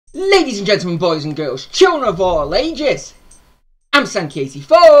Ladies and gentlemen, boys and girls, children of all ages, I'm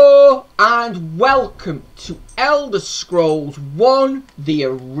Sankey84 and welcome to Elder Scrolls 1 The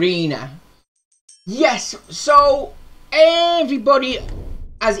Arena. Yes, so everybody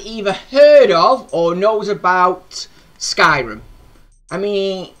has either heard of or knows about Skyrim. I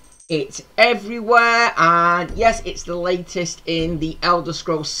mean, it's everywhere, and yes, it's the latest in the Elder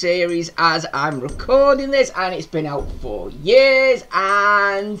Scrolls series as I'm recording this, and it's been out for years,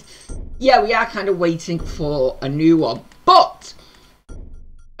 and yeah, we are kind of waiting for a new one. But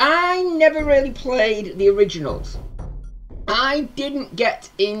I never really played the originals. I didn't get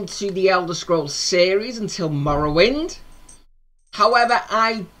into the Elder Scrolls series until Morrowind. However,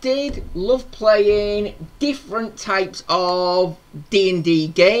 I did love playing different types of D&D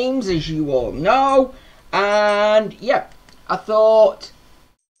games, as you all know. And yeah, I thought,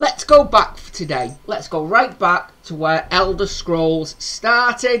 let's go back for today. Let's go right back to where Elder Scrolls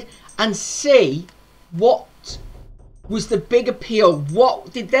started and see what was the big appeal.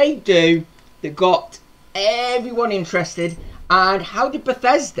 What did they do that got everyone interested? And how did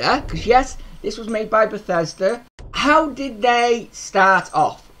Bethesda, because yes, this was made by Bethesda, how did they start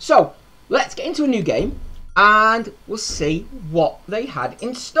off? So let's get into a new game and we'll see what they had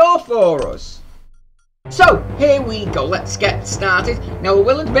in store for us. So here we go, let's get started. Now I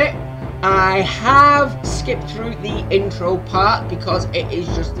will admit, I have skipped through the intro part because it is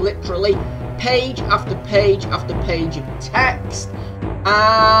just literally page after page after page of text,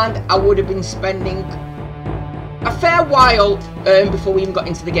 and I would have been spending a fair while before we even got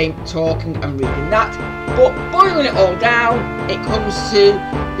into the game talking and reading that. But boiling it all down, it comes to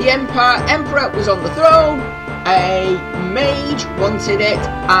the Emperor was on the throne, a mage wanted it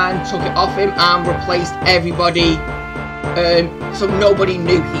and took it off him and replaced everybody, so nobody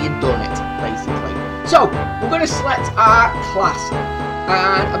knew he had done it, basically. So we're going to select our class,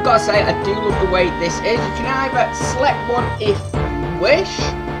 and I've got to say, I do love the way this is. You can either select one if you wish,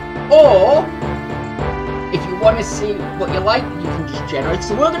 or if you want to see what you like, you can just generate.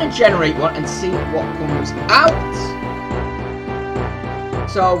 So we're going to generate one and see what comes out.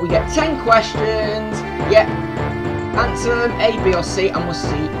 So we get 10 questions. Yep. Answer them A, B or C, and we'll see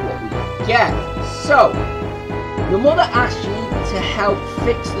what we get. So, your mother asks you to help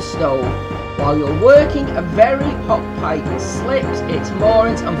fix the stove. While you're working, a very hot pipe slips its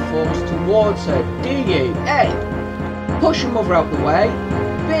moorings and falls towards her. Do you A, push your mother out the way,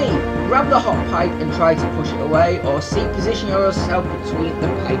 B, grab the hot pipe and try to push it away, or C, position yourself between the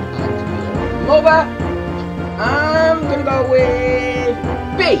pipe and your mother? I'm gonna go with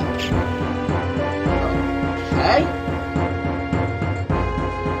B. Okay.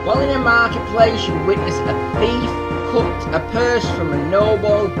 While in a marketplace, you witness a thief cut a purse from a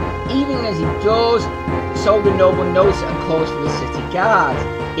noble. Even as he does so, the noble notices and calls for the city guard.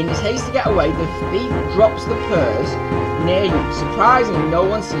 In his haste to get away, the thief drops the purse near you. Surprisingly, no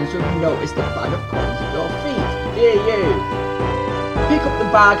one seems to have noticed the bag of coins at your feet. Do you pick up the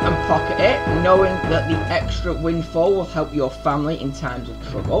bag and pocket it, knowing that the extra windfall will help your family in times of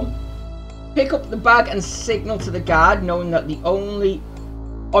trouble? Pick up the bag and signal to the guard, knowing that the only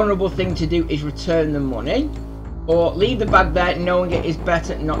honourable thing to do is return the money? Or leave the bag there, knowing it is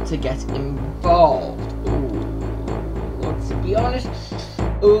better not to get involved? Ooh, well, to be honest,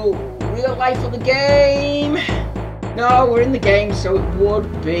 ooh, real life of the game? No, we're in the game, so it would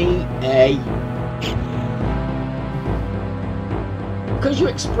be A. Because you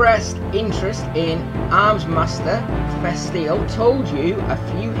expressed interest in Arms Master, Festiel told you a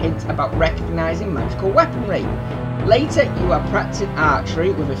few hints about recognising magical weaponry. Later, you are practicing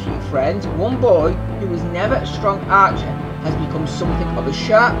archery with a few friends. One boy, who was never a strong archer, has become something of a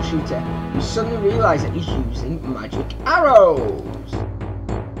sharpshooter. You suddenly realise that he's using magic arrows.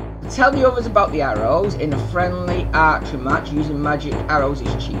 Tell the others about the arrows. In a friendly archery match, using magic arrows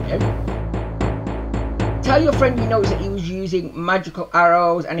is cheating. Tell your friend you notice that he was using magical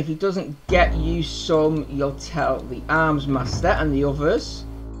arrows, and if he doesn't get you some, you'll tell the Arms Master and the others.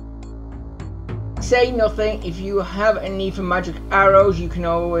 Say nothing. If you have a need for magic arrows, you can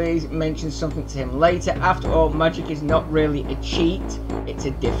always mention something to him later. After all, magic is not really a cheat, it's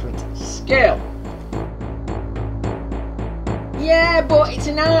a different skill. Yeah, but it's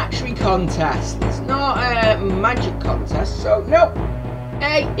an archery contest. It's not a magic contest, so no.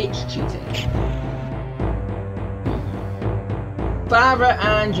 A, it's cheating. Father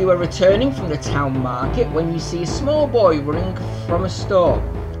and you are returning from the town market when you see a small boy running from a store.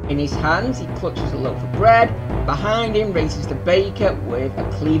 In his hands, he clutches a loaf of bread. Behind him races the baker with a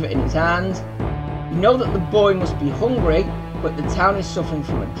cleaver in his hand. You know that the boy must be hungry, but the town is suffering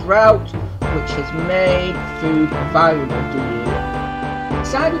from a drought, which has made food valuable. Do you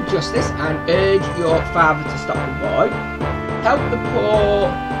Side with justice and urge your father to stop the boy. Help the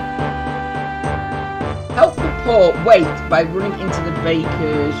poor wait by running into the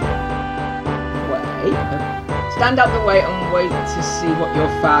baker's way. Stand out the way and wait to see what your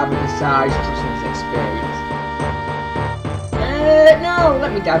father decides, trusting his experience. No,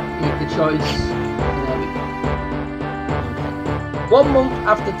 let me dad make the choice. There we go. Okay. 1 month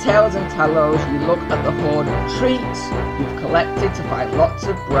after Tales and Talos, you look at the hoard of treats you've collected to find lots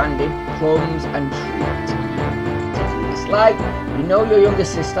of branded plums and treats. Particularly dislike, you know your younger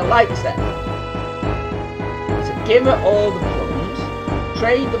sister likes them. So give her all the plums.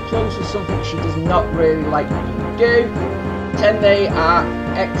 Trade the plums for something she does not really like what you do. Pretend they are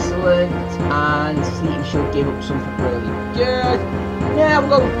excellent and see if she'll give up something really good. Yeah, we'll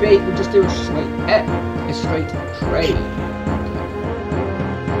go with B. We'll just do a straight trade.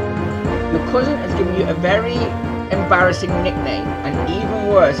 Your cousin has given you a very embarrassing nickname, and even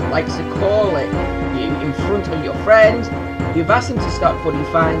worse, likes to call it you in front of your friends. You've asked him to stop, but he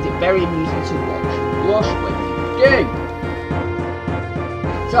finds it very amusing to watch you blush when you do.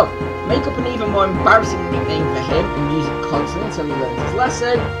 So, make up an even more embarrassing nickname for him and use it constantly until he learns his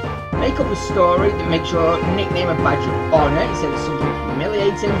lesson. Make up a story that makes your nickname a badge of honour instead of something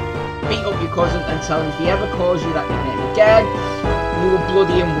humiliating. Beat up your cousin and tell him if he ever calls you that nickname again, you will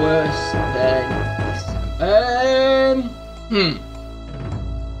bloody him worse than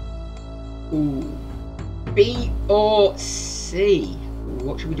Ooh. B or C?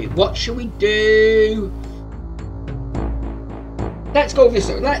 What should we do? What should we do? Let's go this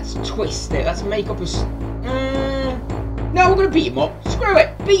way. Let's twist it. Let's make up a... no, we're going to beat him up. Screw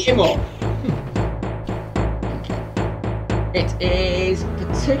it. Beat him up. Okay. It is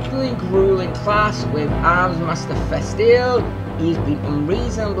particularly grueling class with Arms Master Festiel. He's been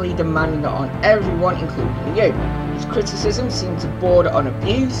unreasonably demanding on everyone, including you. His criticism seems to border on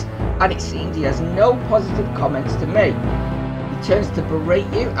abuse, and it seems he has no positive comments to make. He turns to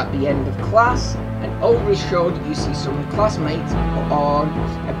berate you at the end of class, and over his shoulder you see some classmates put on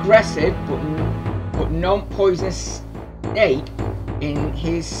aggressive but non-poisonous snake in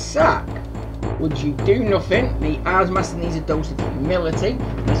his sack. Would you do nothing? The Arms Master needs a dose of humility.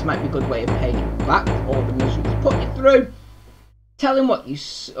 This might be a good way of paying him back for all the misery he's put you through. Tell him what you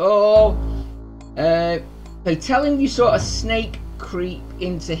saw. Tell him you saw a snake creep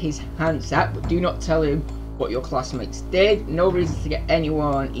into his hand sack, but do not tell him what your classmates did. No reason to get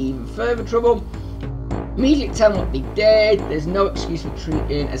anyone even further trouble. Immediately tell him what they did. There's no excuse for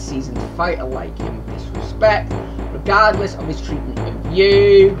treating a seasoned fighter like him with disrespect, regardless of his treatment of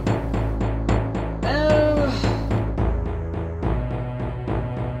you.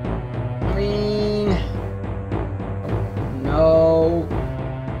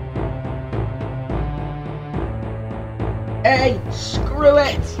 Hey, screw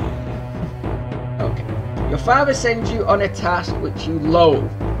it! Okay. Your father sends you on a task which you loathe,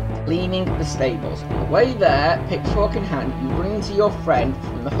 cleaning the stables. On the way there, pitchfork in hand, you bring into your friend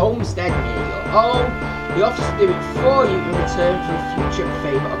from the homestead near your home. He offers to do it for you in return for a future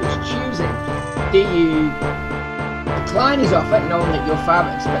favour of his choosing. Do you decline his offer, knowing that your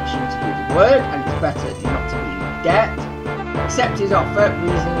father expects you to do the work and it's better not to be in debt? Accept his offer,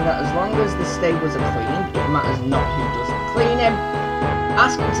 reasoning that as long as the stables are cleaned, it matters not who does the cleaning.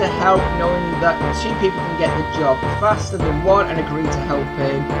 Ask him to help, knowing that two people can get the job faster than one, and agree to help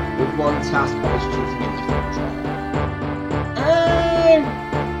him with one task of his choosing in the future.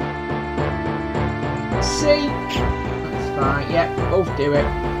 See? That's fine, yeah, both do it.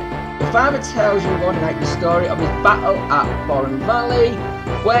 Your father tells you one night the story of his battle at Foreign Valley,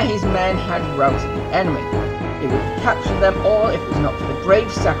 where his men had routed the enemy. He would have captured them all if it was not for the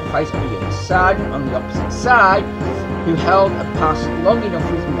brave sacrifice of a young sergeant on the opposite side, who held a pass long enough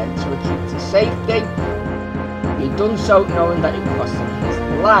for his men to retreat to safety. He had done so knowing that it would cost him his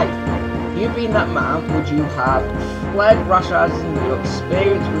life. You being that man, would you have fled, rationalising your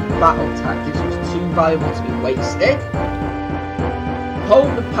experience with battle tactics was too valuable to be wasted?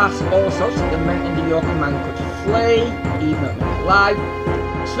 Hold the pass also so the men under your command could flee, even though they're alive.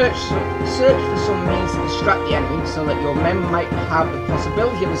 Search for some means to distract the enemy so that your men might have the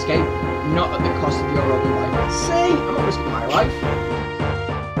possibility of escape, not at the cost of your own life. See, I'm not risking my life.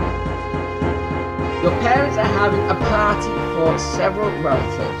 Your parents are having a party for several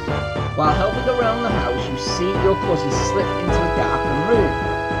relatives. While helping around the house, you see your cousin slip into a darkened room.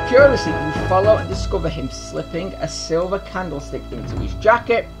 Curiously, you follow and discover him slipping a silver candlestick into his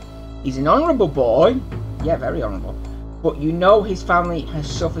jacket. He's an honourable boy. Yeah, very honourable. But you know his family has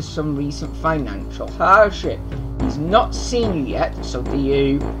suffered some recent financial hardship. He's not seen you yet, so do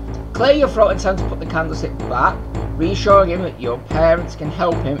you clear your throat and time to put the candlestick back, reassuring him that your parents can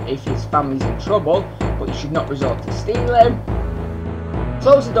help him if his family's in trouble, but you should not resort to stealing.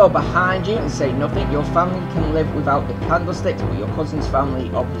 Close the door behind you and say nothing. Your family can live without the candlesticks, but your cousin's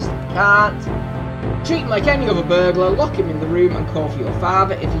family obviously can't. Treat him like any other burglar, lock him in the room and call for your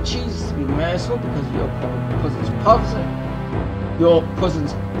father. If he chooses to be merciful because of your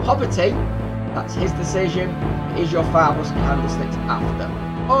cousin's poverty, that's his decision. Is your father's candlesticks after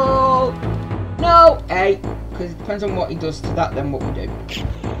all? No, because it depends on what he does to that, then what we do.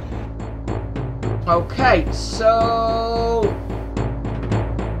 Okay, so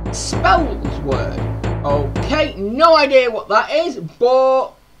spells word. Okay, no idea what that is,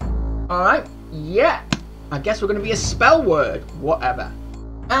 but alright, yeah, I guess we're going to be a spell word, whatever.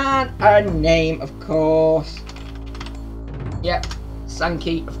 And a name, of course. Yep,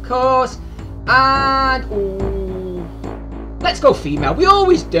 Sankey, of course. And ooh, let's go female. We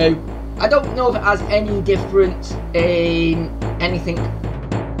always do. I don't know if it has any difference in anything,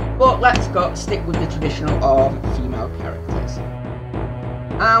 but let's go stick with the traditional of female characters.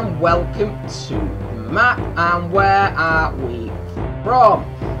 And welcome to the map. And where are we from?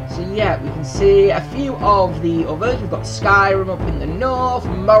 So yeah, we can see a few of the others. We've got Skyrim up in the north,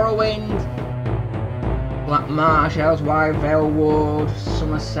 Morrowind, Black Marsh, Elswire, Valewood,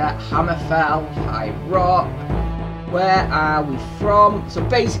 Somerset, Hammerfell, High Rock. Where are we from? So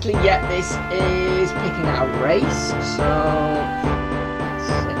basically, yeah, this is picking out a race. So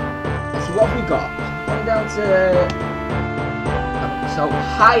let's see what have we got. Going down to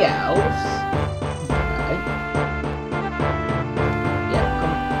High Elves. Okay. Yeah,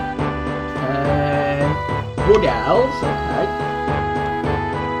 come. Wood Elves. Okay.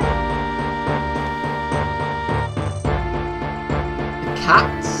 The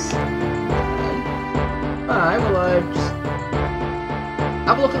Cats. Alright, well, just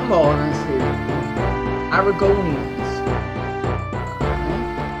have a look at them all and see. Aragonians.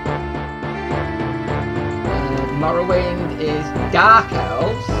 Okay. Morrowind is Dark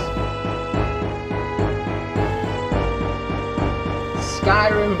Elves.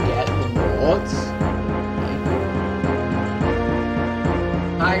 Skyrim get the Lords. Okay.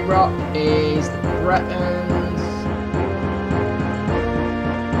 High Rock is the Bretons.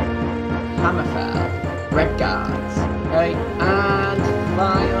 Hammerfell. Red Guards, okay, and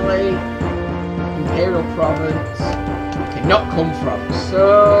finally, Imperial Province, we cannot come from.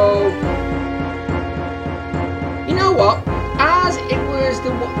 So, you know what? As it was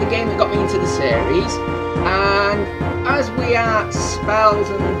the game that got me into the series, and as we are spells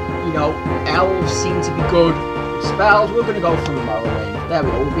and elves seem to be good spells, we're going to go for Morrowind. There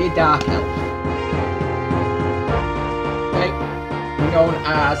we go. We'll be a dark elf. Known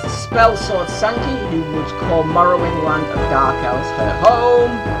as the spell sword Sankey, who would call Morrowind land of Dark Elves her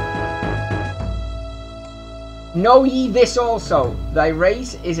home. Know ye this also, thy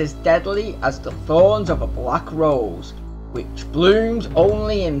race is as deadly as the thorns of a black rose, which blooms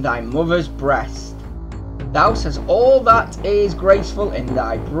only in thy mother's breast. Thou hast all that is graceful in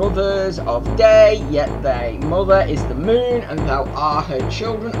thy brothers of day, yet thy mother is the moon, and thou art her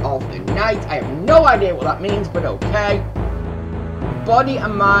children of the night. I have no idea what that means, but okay. Body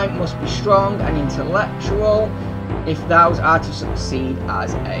and mind must be strong and intellectual if thou art to succeed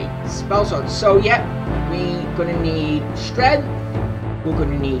as a spell sword. So yeah, we're going to need strength, we're going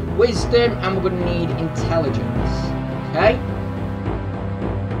to need wisdom, and we're going to need intelligence. Okay?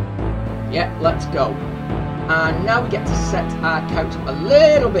 Yeah, let's go. And now we get to set our count up a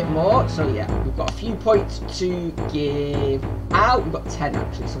little bit more. So yeah, we've got a few points to give out. We've got 10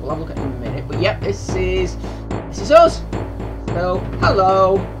 actually, so we'll have a look at it in a minute. But yeah, this is us. So,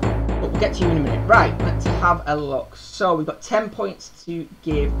 hello, but we'll get to you in a minute. Right, let's have a look. So, we've got 10 points to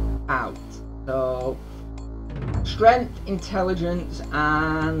give out. So, strength, intelligence,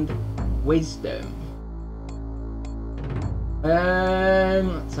 and wisdom.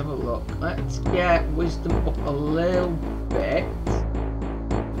 Let's have a look. Let's get wisdom up a little bit.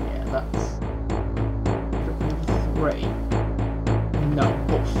 Yeah, that's 3. No,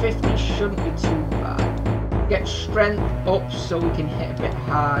 but 50 shouldn't be too bad. Get strength up so we can hit a bit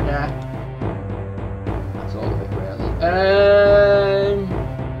harder. That's all of it really.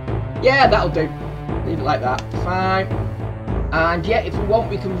 Yeah, that'll do. Leave it like that. Fine. And yeah, if we want,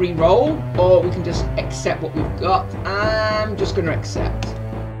 we can re-roll, or we can just accept what we've got. I'm just going to accept.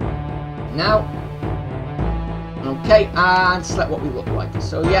 Now. Okay, and select what we look like.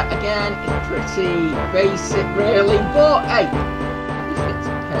 So yeah, again, it's pretty basic really, but hey, at least it's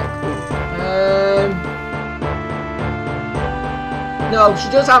okay. No, she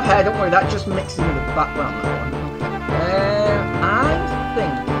does have hair, don't worry, that just mixes in the background, that one. Okay. I'm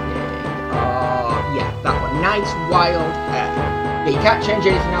thinking, yeah, that one. nice wild hair. Yeah, you can't change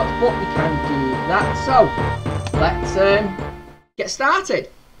anything else, but we can do that. So, let's get started.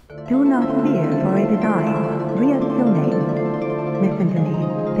 Do not fear, for it is I, Riasune. Listen to me.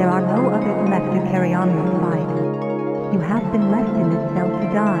 There are no others left to carry on this fight. You have been left in this cell to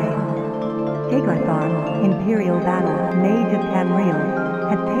die. Jagar Tharn, imperial battlemage of Tamriel,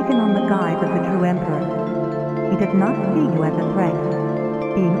 has taken on the guise of the true emperor. He does not see you as a threat,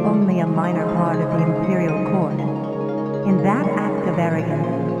 being only a minor part of the imperial court. In that act of arrogance,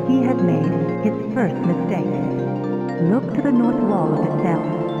 he has made his first mistake. Look to the north wall of the cell.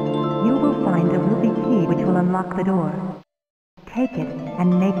 You will find a ruby key which will unlock the door. Take it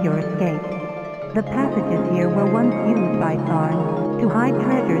and make your escape. The passages here were once used by Tharn to hide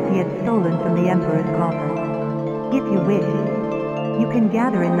treasures he had stolen from the Emperor's coffer. If you wish, you can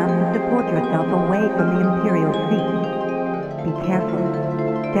gather enough to support yourself away from the Imperial seat. Be careful.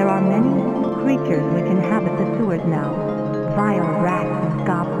 There are many creatures which inhabit the sewers now, vile rats and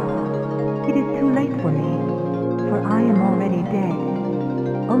goblins. It is too late for me, for I am already dead.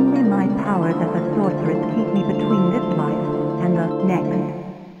 Only my powers as a sorceress keep me between this life and the next.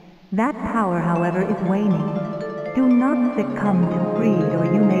 That power, however, is waning. Do not succumb to greed, or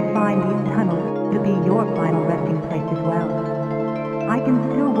you may find these tunnels to be your final resting place as well. I can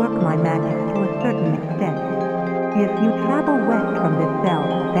still work my magic to a certain extent. If you travel west from this cell,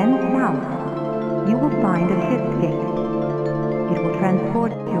 then south, you will find a shift gate. It will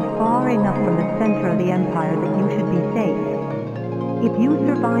transport you far enough from the center of the Empire that you should be safe. If you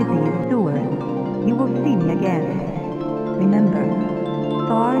survive these sewers, you will see me again. Remember,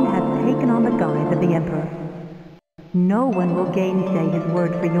 Tharn has taken on the guise of the Emperor. No one will gainsay his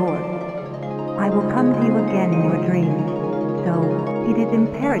word for yours. I will come to you again in your dreams, so it is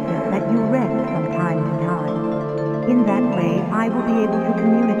imperative that you rest from time to time. In that way, I will be able to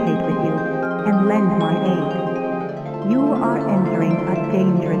communicate with you and lend my aid. You are entering a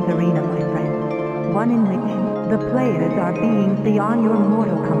dangerous arena, my friend, one in which the players are beings beyond your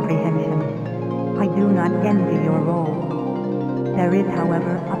mortal comprehension. I do not envy your role. There is,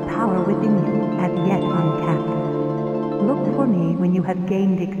 however, a power within you as yet untapped. Look for me when you have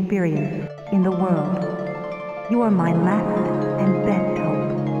gained experience in the world. You are my last and best hope.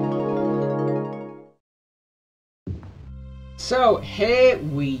 So here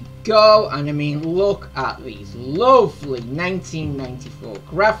we go, and I mean, look at these lovely 1994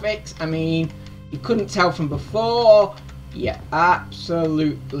 graphics. I mean, you couldn't tell from before. Yeah,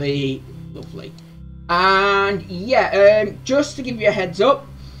 absolutely lovely. And yeah, just to give you a heads up,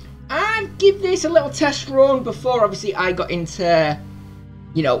 and give this a little test run before obviously I got into,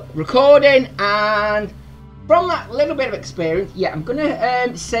 you know, recording, and from that little bit of experience, yeah, I'm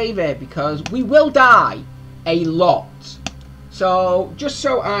gonna save it because we will die a lot. So just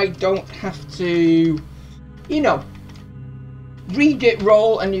so I don't have to, you know,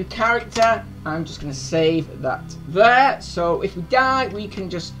 roll a new character, I'm just gonna save that there. So if we die, we can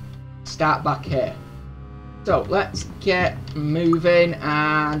just start back here. So let's get moving,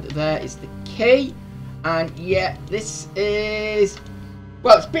 and there is the key. And yeah, this is,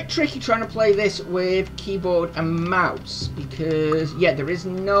 well, it's a bit tricky trying to play this with keyboard and mouse because yeah, there is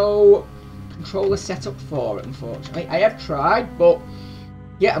no controller set up for it, unfortunately. I have tried, but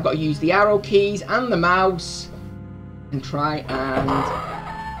yeah, I've got to use the arrow keys and the mouse and try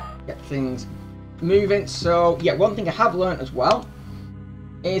and get things moving. So yeah, one thing I have learned as well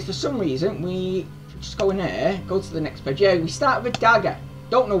is for some reason we just go in here, go to the next page. Yeah, we start with a dagger.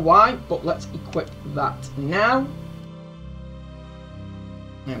 Don't know why, but let's equip that now.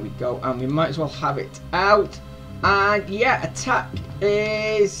 There we go, and we might as well have it out. And yeah, attack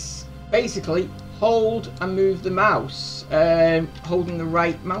is basically hold and move the mouse, holding the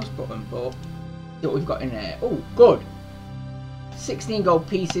right mouse button. But see what we've got in here. Oh, good. 16 gold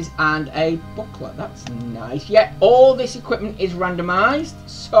pieces and a booklet. That's nice. Yeah, all this equipment is randomized,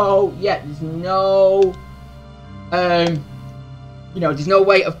 so yeah, there's no you know, there's no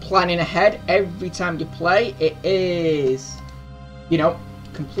way of planning ahead. Every time you play, it is, you know,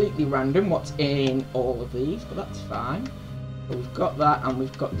 completely random what's in all of these, but that's fine. So we've got that, and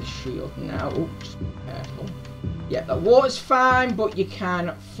we've got the shield now. Oh, just be careful. Yeah, the water's fine, but you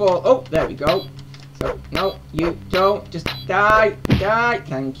can fall. Oh, there we go. So, no, you don't. Just die. Die.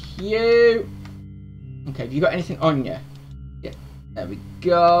 Thank you. Okay, have you got anything on you? Yeah, there we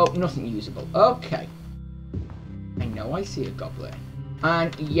go. Nothing usable. Okay. I know I see a goblin.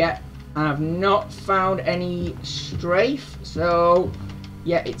 And yeah, I've not found any strafe. So,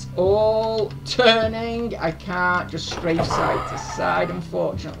 yeah, it's all turning. I can't just strafe side to side,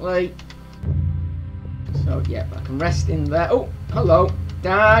 unfortunately. So, yeah, but I can rest in there. Oh, hello.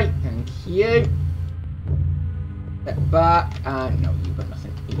 Die. Thank you. Step back, and no, you've got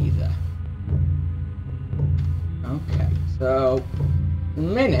nothing either. Okay, so the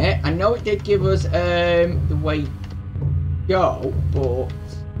minute, I know it did give us the way to go, but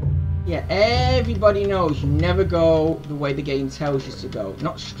yeah, everybody knows you never go the way the game tells you to go.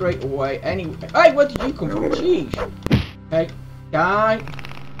 Not straight away, anyway. Hey, where did you come from? Jeez. Okay, die.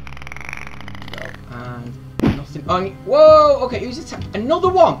 Go, and nothing on you. Whoa, okay, who's attack? Another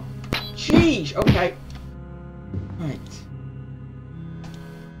one. Jeez, okay. Right.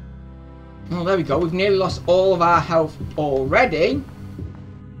 Oh, there we go. We've nearly lost all of our health already.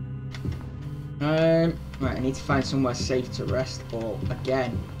 Right, I need to find somewhere safe to rest all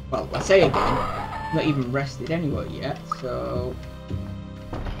again. Well, I say again, I'm not even rested anywhere yet, so...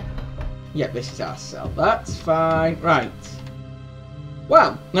 Yep, this is our cell. That's fine. Right.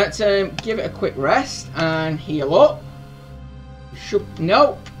 Well, let's give it a quick rest and heal up. Should...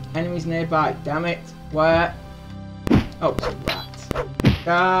 No! Enemies nearby. Damn it. Where? Oh, it's a rat.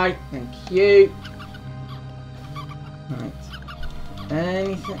 Die. Thank you. Right.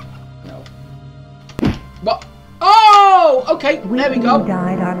 Anything? No. What? Oh! Okay, there we go.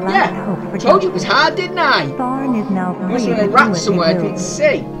 Yeah, told you it was hard, didn't I? Tharn is now free. Must have been a rat somewhere I didn't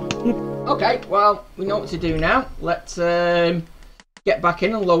see. Okay, well, we know what to do now. Let's get back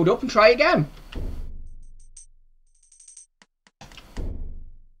in and load up and try again.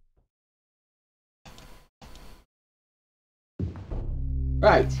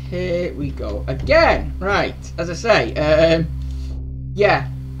 Right, here we go again. Right, as I say, yeah,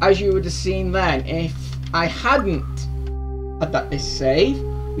 as you would have seen then, if I hadn't had this save,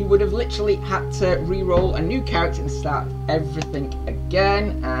 we would have literally had to re-roll a new character and start everything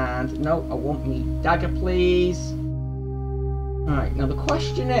again. And no, I want me dagger, please. Alright, now the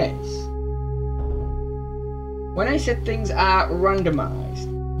question is, when I said things are randomised,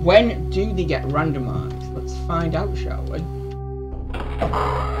 when do they get randomised? Let's find out, shall we?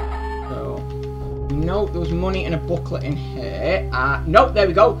 So, no, there was money in a booklet in here. No, there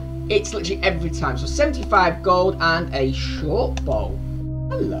we go. It's literally every time. So 75 gold and a short bow.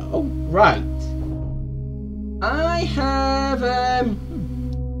 Hello. Right. I have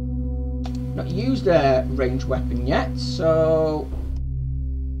not used a ranged weapon yet. So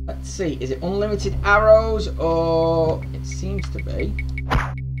let's see. Is it unlimited arrows or it seems to be?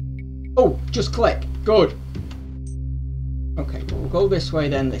 Oh, just click. Good. Okay, we'll go this way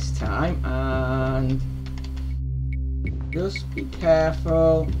then this time, and just be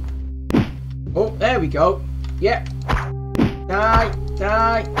careful. Oh, there we go. Yep. Die,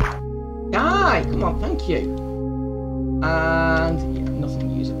 die, die. Come on, thank you. And yeah, nothing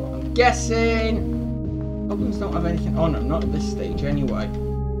usable. I'm guessing goblins don't have anything. Oh no, not at this stage anyway.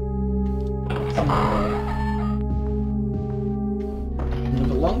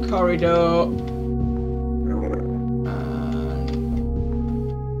 Another long corridor.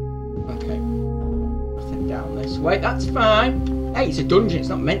 Wait, that's fine. Hey, it's a dungeon. It's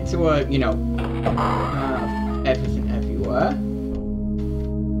not meant to, you know, have everything everywhere.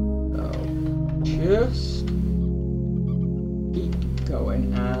 So, just keep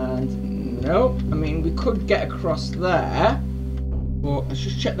going. And no, I mean, we could get across there. But let's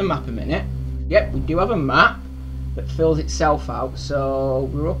just check the map a minute. Yep, we do have a map that fills itself out. So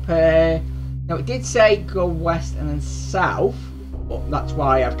we're up here. Now, it did say go west and then south, but that's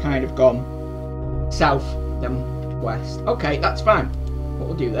why I've kind of gone south. Then west. Okay, that's fine. What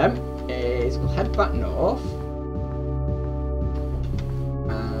we'll do then is we'll head back north.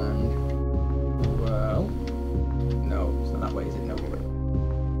 And well, no, it's not that way, is it? No.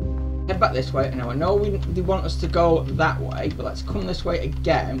 Head back this way. Now I know they want us to go that way, but let's come this way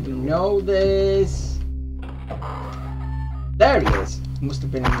again. We know there's. There he is. He must have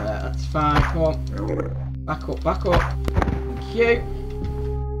been in there. That's fine. Come on. Back up, back up. Thank you.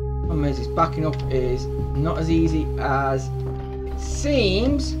 Problem is, backing up is not as easy as it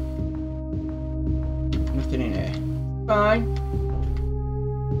seems. Nothing in here. Fine.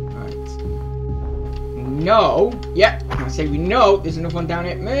 Right. No. Yep. I say we know there's another one down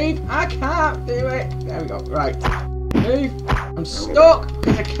here. Move. I can't do it. There we go. Right. Move. I'm stuck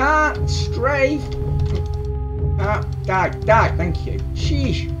because I can't strafe. Die. Die. Thank you.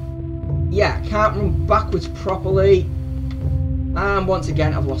 Sheesh. Yeah. Can't run backwards properly. And once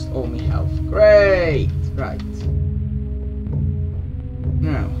again, I've lost all my health. Great. Right.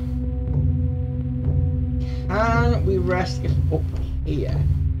 Now, can we rest if up here?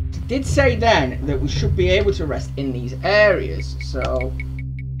 It did say then that we should be able to rest in these areas. So,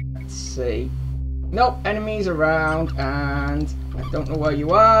 let's see. Nope, enemies around, and I don't know where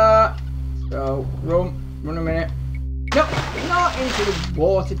you are. So, run a minute. No, not into the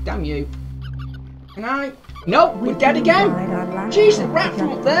water, damn you. Can I? No, we're dead again. Jeez, the rat from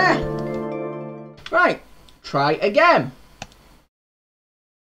up there. Right, try again.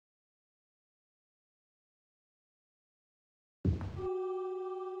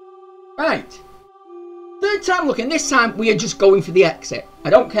 Right. Third time looking. This time we are just going for the exit. I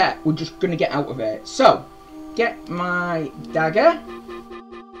don't care. We're just going to get out of it. So, get my dagger.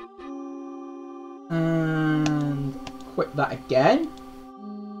 And equip that again.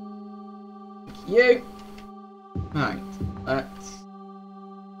 Thank you. Right. Let's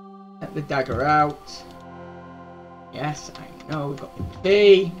get the dagger out. Yes, I know. We've got the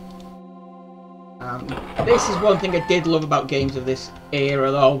key. This is one thing I did love about games of this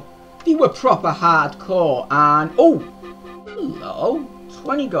era, though. They were proper hardcore, and oh, hello,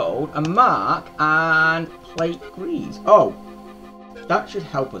 20 gold, a mark, and plate grease. Oh, that should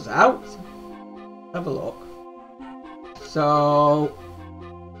help us out. Have a look. So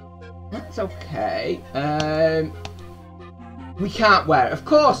that's okay. We can't wear it, of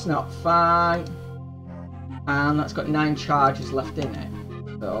course not. Fine, and that's got 9 charges left in it,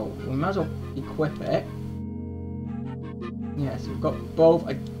 so we might as well equip it. Yes, we've got both.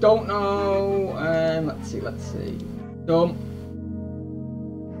 I don't know. Let's see. Done.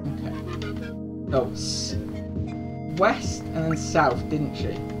 Okay. So west and then south, didn't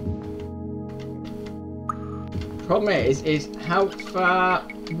she? Problem is how far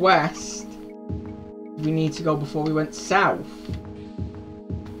west we need to go before we went south.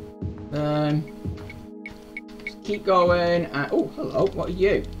 Just keep going. Oh, hello. What are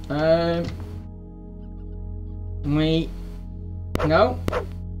you? No,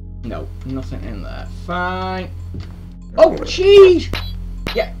 nothing in there. Fine. Oh, jeez!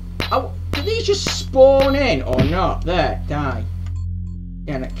 Yeah. Oh, did these just spawn in or not? There, die.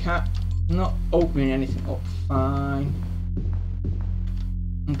 Yeah, and it can't. Not opening anything up. Fine.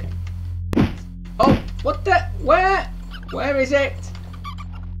 Okay. Oh, what the? Where? Where is it?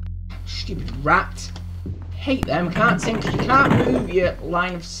 Stupid rat. Hate them. I can't sing because you can't move your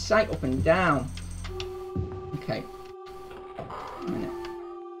line of sight up and down. Okay.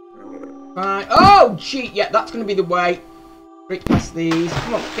 Fine. Oh, gee, yeah, that's going to be the way. Straight past these.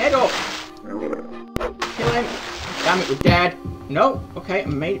 Come on, get up. Kill him. Damn it, we're dead. No. Okay, I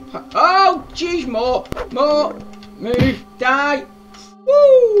made it past. Oh, geez, more. Move. Die.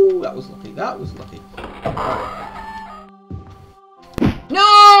 Woo! That was lucky.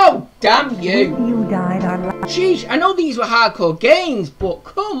 No! Damn you. You died our last. Jeez, I know these were hardcore games, but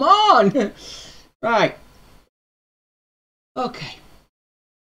come on. Right.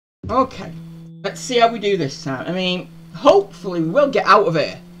 Okay, let's see how we do this time. I mean, hopefully we will get out of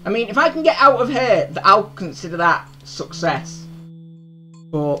here. I mean, if I can get out of here, I'll consider that success.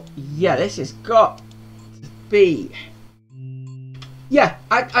 But yeah, this has got to be... Yeah,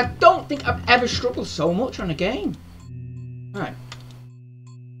 I don't think I've ever struggled so much on a game. Right.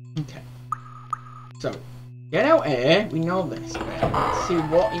 Okay. So, get out here. We know this bit. Let's see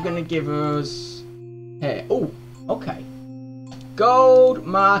what you're going to give us here. Oh, okay. Gold,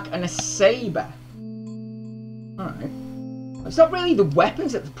 mark, and a saber. Alright. It's not really the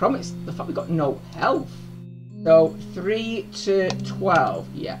weapons that's the problem, it's the fact we've got no health. So, 3 to 12.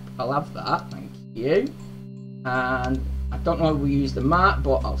 Yep, I'll have that. Thank you. And I don't know if we use the mark,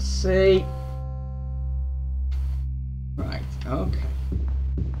 but I'll see. Right, okay.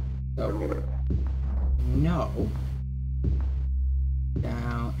 So, no.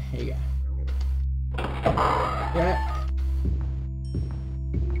 Down here. Yeah.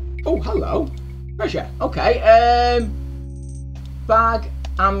 Oh, hello. Treasure. Okay, bag,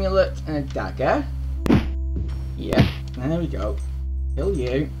 amulet, and a dagger. Yeah, there we go. Kill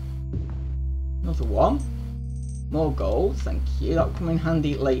you. Another one. More gold, thank you. That'll come in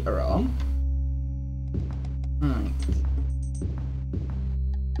handy later on. Right.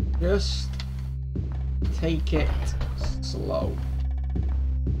 Just take it slow.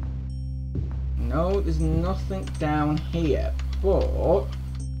 No, there's nothing down here, but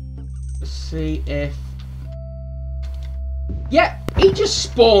let's see if... Yeah, he just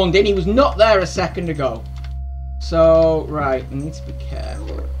spawned in. He was not there a second ago. So, right, we need to be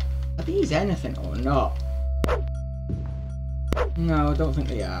careful. Are these anything or not? No, I don't think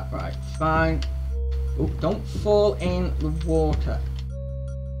they are. Right, fine. Oh, don't fall in the water.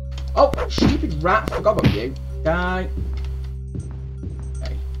 Oh, stupid rat. Forgot about you. Die.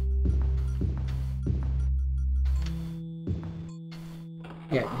 Okay.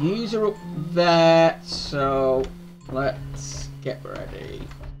 Yeah, use her up there. So, let's get ready.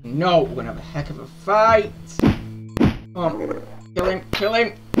 No, we're going to have a heck of a fight. Come on. Kill him. Kill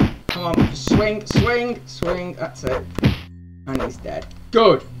him. Come on. Swing. Swing. Swing. That's it. And he's dead.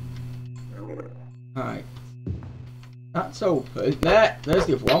 Good. Alright. That's open. There's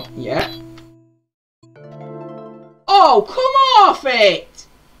the other one. Yeah. Oh, come off it!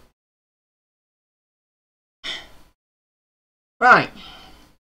 Right.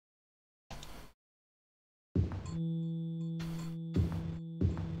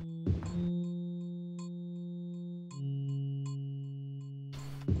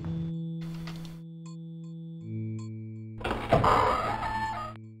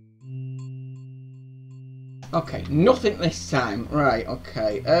 Okay, nothing this time. Right,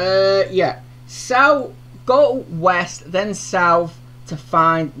 okay. Yeah. South, go west, then south to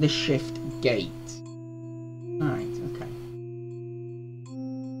find the shift gate. Right, okay.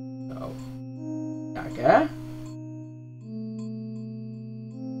 So, dagger.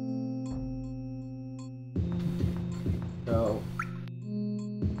 So,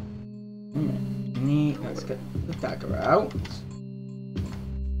 let's get the dagger out.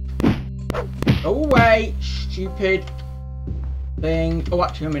 Go away, stupid thing. Oh,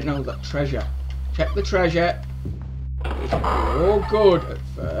 actually, I mean, no, that treasure. Check the treasure. It's all good at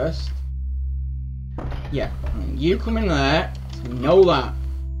first. Yeah, you come in there. So we know that.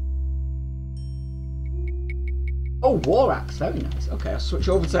 Oh, war axe, very nice. Okay, I'll switch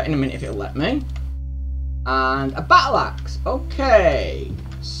over to that in a minute if it'll let me. And a battle axe. Okay,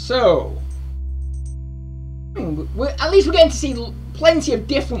 so at least we're getting to see plenty of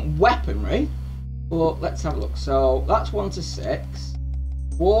different weaponry. But let's have a look. So that's 1 to 6.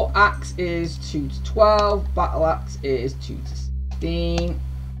 War axe is 2 to 12. Battle axe is 2 to 16.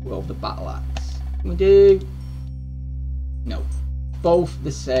 Well, the battle axe. Can we do? No. Both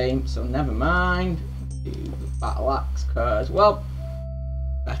the same. So never mind. Do the battle axe because, well,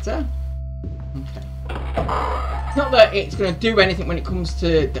 better. Okay. Not that it's going to do anything when it comes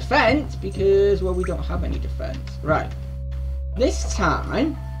to defense because, well, we don't have any defense. Right. This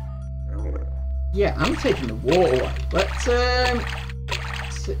time. Yeah, I'm taking the water away. Let's,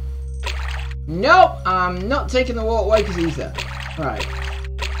 nope, I'm not taking the water away because he's there. Right.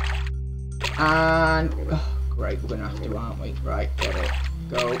 And, oh, great, we're going to have to, aren't we? Right, get it.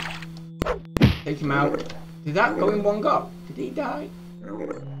 Go. Take him out. Did that go in one go? Did he die?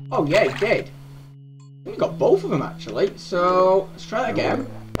 Oh, yeah, he did. We got both of them, actually. So, let's try that again.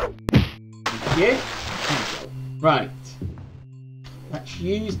 Yeah. Right. Let's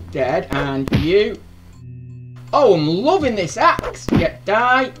use dead and you. Oh, I'm loving this axe. Yeah,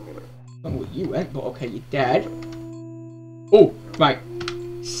 die. I don't know where you went, but okay, you're dead. Oh, right.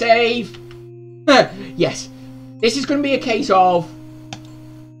 Save. Yes. This is going to be a case of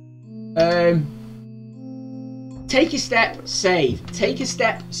take a step, save. Take a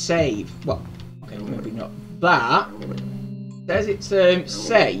step, save. Well, okay, maybe not that. Says it's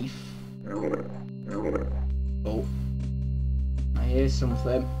safe. Oh. Here's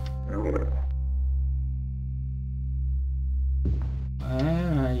something. Where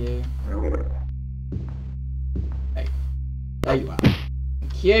are you? Hey, there you are.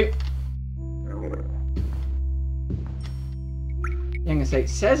 Thank you. I'm gonna say it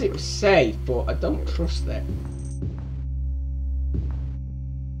says it was safe, but I don't trust it.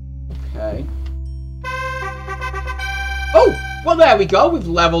 Okay. Oh, well there we go. We've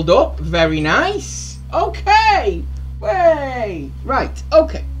leveled up. Very nice. Okay. Way! Right,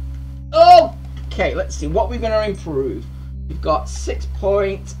 okay. Okay, let's see what we're going to improve. We've got 6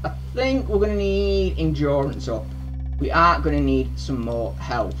 points. I think we're going to need endurance up. We are going to need some more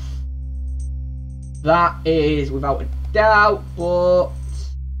health. That is without a doubt, but I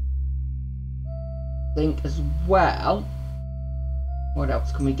think as well. What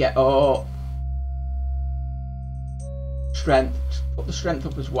else can we get up? Strength. Put the strength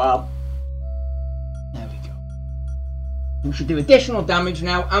up as well. There we go. We should do additional damage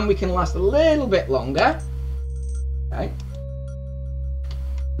now, and we can last a little bit longer. Okay.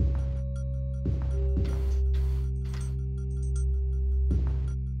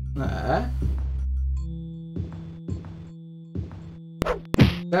 There.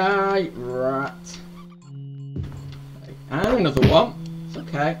 Die, rat. Okay. And another one. It's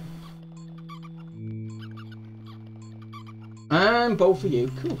okay. And both of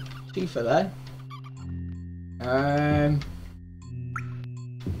you. Cool. 2 for there.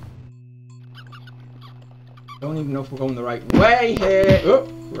 Don't even know if we're going the right way here. Oh,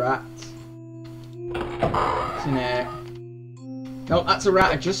 rat. What's in here? No, that's a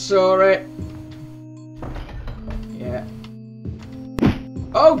rat. I just saw it. Yeah.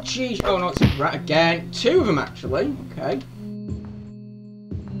 Oh, geez. Oh, no, it's a rat again. 2 of them, actually. Okay.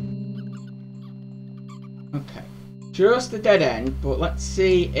 Okay. Just a dead end, but let's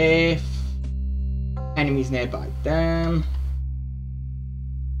see if enemies nearby. Damn.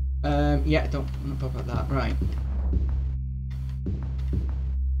 Yeah, don't know about that. Right.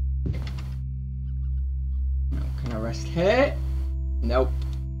 rest here. Nope.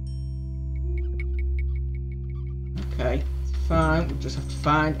 Okay, it's fine. We just have to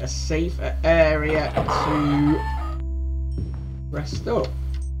find a safer area to rest up.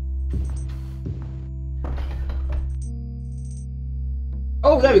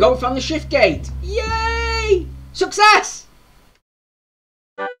 Oh, there we go. We found the shift gate. Yay! Success!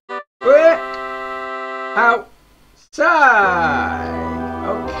 We're outside.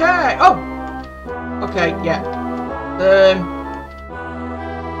 Okay. Oh! Okay, yeah.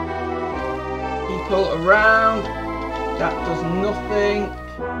 People around. That does nothing.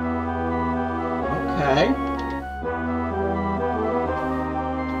 Okay.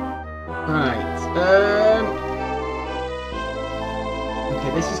 Right.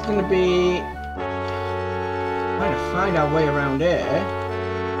 Okay, this is going to be trying to find our way around here.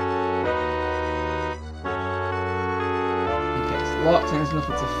 Okay, it's locked and there's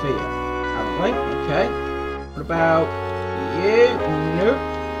nothing to fear. Apparently. Okay. What about you? Nope.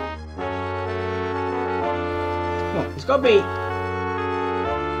 Come on, there's got to be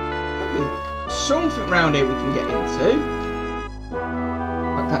something around here we can get into.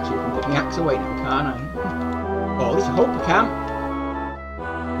 Actually, I can put my axe away now, can't I? Oh, at least I hope I can.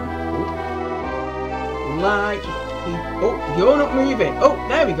 Like, oh, you're not moving. Oh,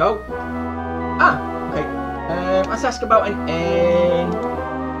 there we go. Ah, okay. Let's ask about an inn.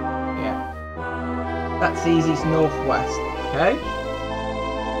 Yeah, that's easy. It's northwest. Okay.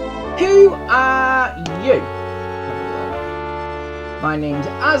 Who are you? My name's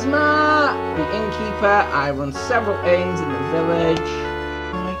Asma, the innkeeper. I run several inns in the village.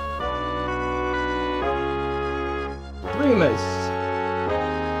 Rumours.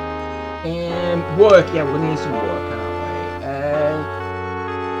 Work. Yeah, we're going to need some work, aren't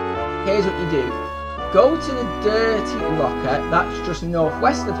we? Here's what you do. Go to the dirty locker, that's just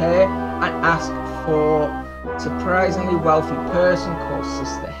northwest of here, and ask for a surprisingly wealthy person called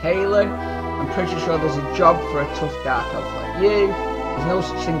Sister Halen. I'm pretty sure there's a job for a tough dark elf like you. There's no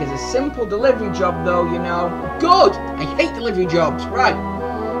such thing as a simple delivery job though, you know. Good! I hate delivery jobs. Right.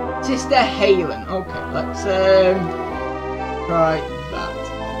 Sister Halen. Okay, let's try that.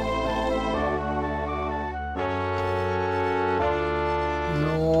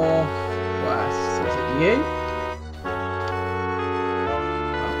 Northwest. Is it you?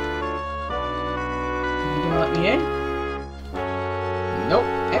 Are you gonna let me in? Nope.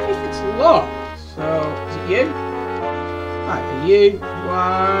 Everything's locked. So, is it you? Right, are you?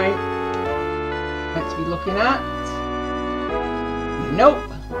 Why? Let's be looking at. Nope.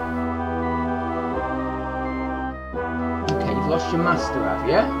 Okay, you've lost your master, have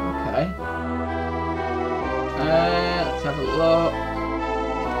you? Okay. Let's have a look.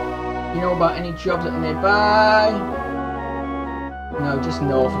 You know about any jobs that are nearby? No, just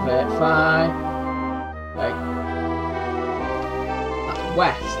north of it. Fine. Okay. That's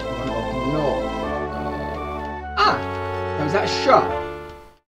west. I'm going to go north. Now, is that a shop?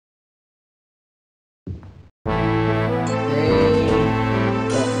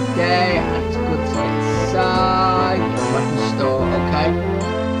 Okay, and it's good to get inside. Weapon store, okay.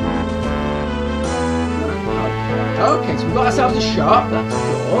 Okay, so we've got ourselves a shop, that's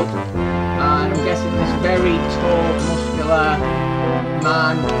good. And I'm guessing this very tall, muscular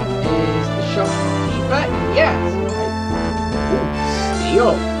man is the shopkeeper. Yes. Ooh,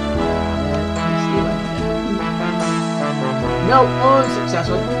 steal. Steal anything. No,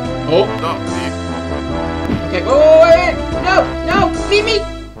 unsuccessful. Oh, no. Okay, oh, wait. No, leave me.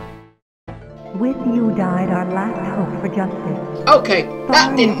 With you died our last hope for justice. Okay,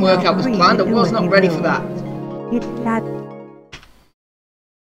 that didn't work out as planned. I was not ready for that. It's that.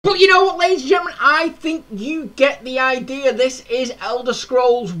 But you know what, ladies and gentlemen? I think you get the idea. This is Elder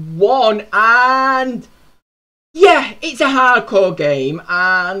Scrolls 1, and yeah, it's a hardcore game.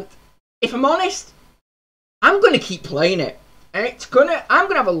 And if I'm honest, I'm going to keep playing it. And I'm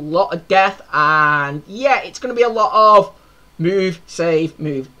gonna have a lot of death, and yeah, it's gonna be a lot of move, save,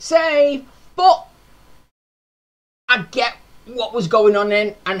 but I get what was going on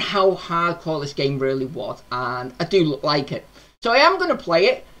in and how hardcore this game really was, and I do like it. So I am gonna play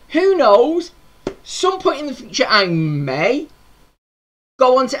it. Who knows? Some point in the future I may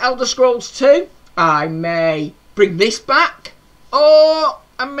go on to Elder Scrolls 2. I may bring this back, or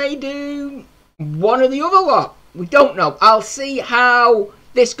I may do one or the other lot. We don't know. I'll see how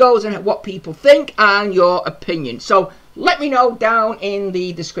this goes and what people think and your opinion. So let me know down in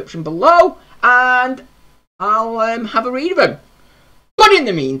the description below, and I'll have a read of them. But in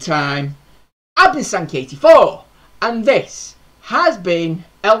the meantime, I've been Sanky84, and this has been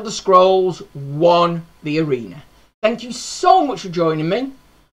Elder Scrolls 1: The Arena. Thank you so much for joining me.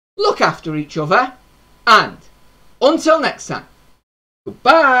 Look after each other, and Until next time,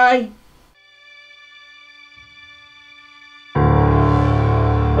 goodbye.